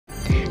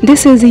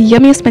This is the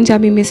yummiest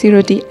Punjabi Missi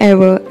Roti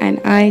ever,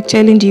 and I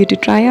challenge you to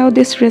try out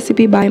this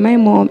recipe by my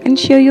mom and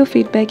share your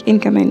feedback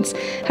in comments.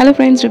 Hello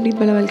friends, Rabneet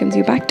Bala welcomes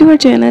you back to our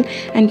channel,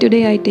 and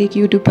today I take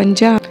you to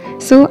Punjab.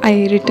 So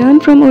I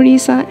returned from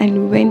Orissa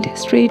and went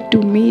straight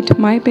to meet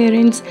my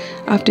parents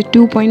after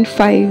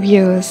 2.5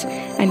 years,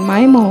 and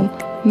my mom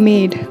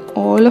made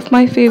all of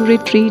my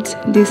favorite treats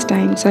this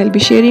time. So I'll be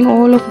sharing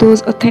all of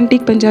those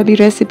authentic Punjabi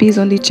recipes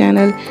on the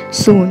channel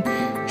soon.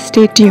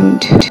 Stay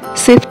tuned.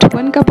 Sift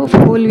 1 cup of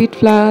whole wheat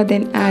flour,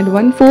 then add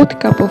 1/4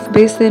 cup of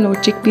besan or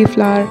chickpea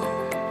flour,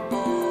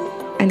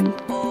 and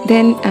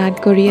then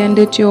add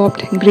coriander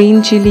chopped,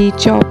 green chili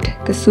chopped,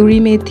 kasuri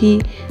methi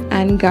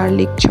and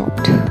garlic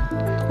chopped.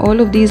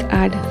 All of these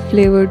add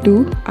flavor to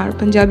our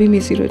Punjabi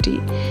Missi Roti.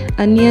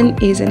 Onion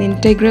is an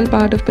integral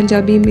part of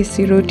Punjabi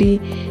Missi Roti.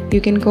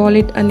 You can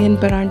call it onion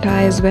paratha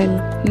as well.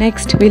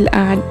 Next we'll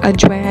add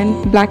ajwain,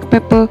 black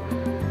pepper,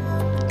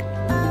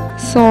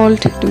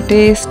 salt to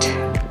taste,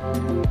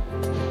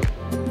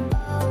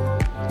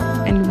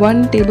 and 1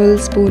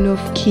 tablespoon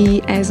of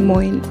ghee as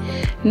moin.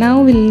 Now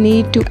we'll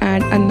need to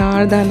add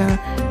anardana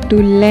to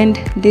lend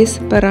this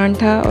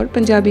paratha or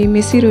Punjabi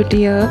Missi Roti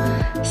a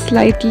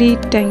slightly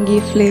tangy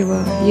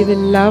flavor. You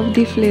will love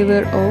the flavor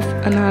of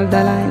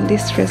anardana in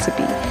this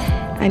recipe.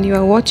 And you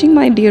are watching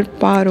my dear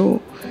Paro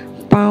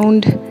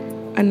pound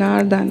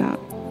anardana.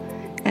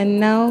 And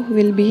now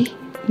we'll be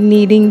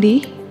kneading the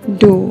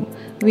dough.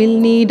 We'll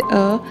need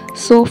a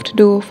soft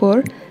dough for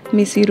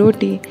Missi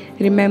Roti.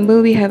 Remember,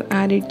 we have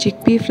added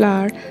chickpea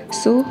flour,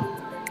 so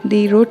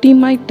the roti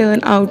might turn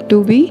out to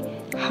be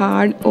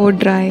hard or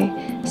dry.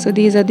 So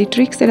these are the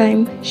tricks that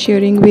I'm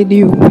sharing with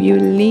you. You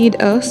will need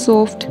a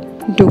soft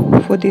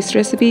dough for this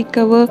recipe.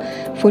 Cover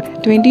for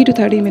 20 to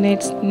 30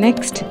 minutes.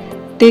 Next,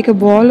 take a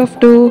ball of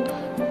dough,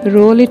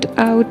 roll it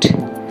out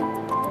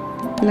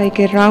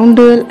like a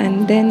roundel,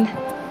 and then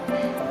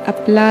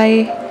apply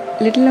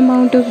little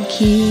amount of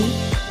ghee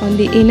on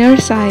the inner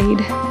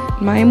side.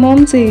 My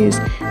mom says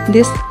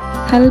this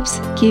helps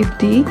keep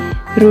the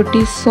roti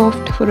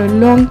soft for a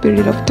long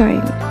period of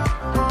time.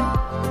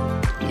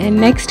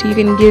 And next, you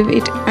can give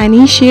it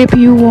any shape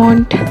you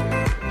want.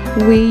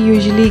 We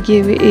usually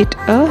give it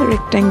a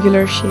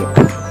rectangular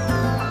shape.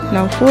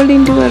 Now fold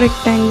into a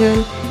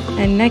rectangle,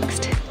 and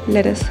next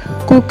let us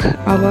cook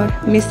our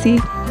Missi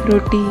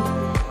Roti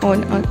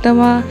on a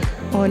tawa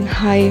on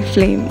high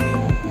flame.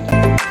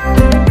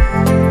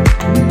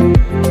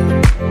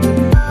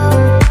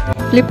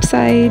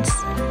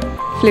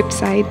 Flip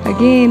side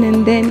again,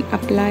 and then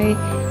apply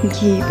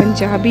ghee.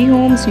 Punjabi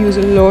homes use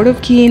a lot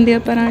of ghee in their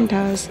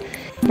paranthas,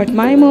 but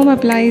my mom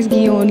applies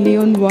ghee only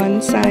on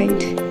one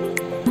side,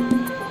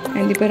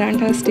 and the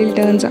parantha still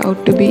turns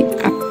out to be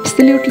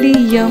absolutely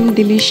yum,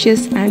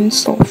 delicious and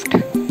soft.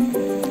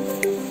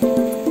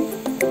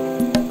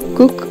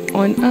 Cook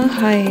on a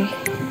high.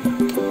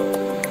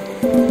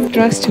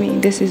 Trust me,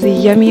 this is the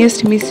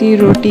yummiest Missi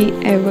Roti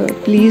ever.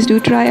 Please do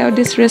try out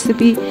this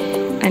recipe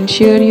and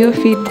share your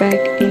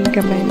feedback in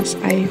comments.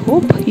 I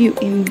hope you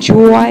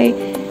enjoy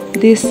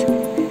this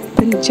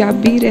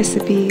Punjabi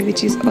recipe,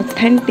 which is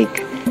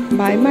authentic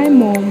by my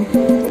mom,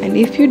 and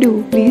if you do,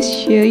 please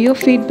share your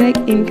feedback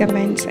in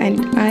comments. And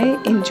I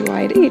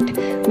enjoyed it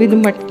with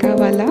matka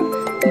wala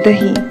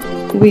dahi.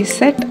 We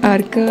set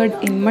our curd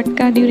in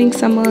matka during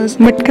summers.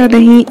 Matka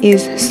dahi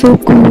is so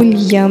cool,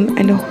 yum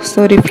and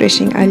so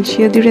refreshing. I'll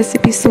share the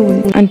recipe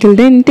soon. Until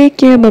then, take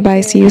care, bye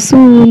bye, see you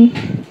soon.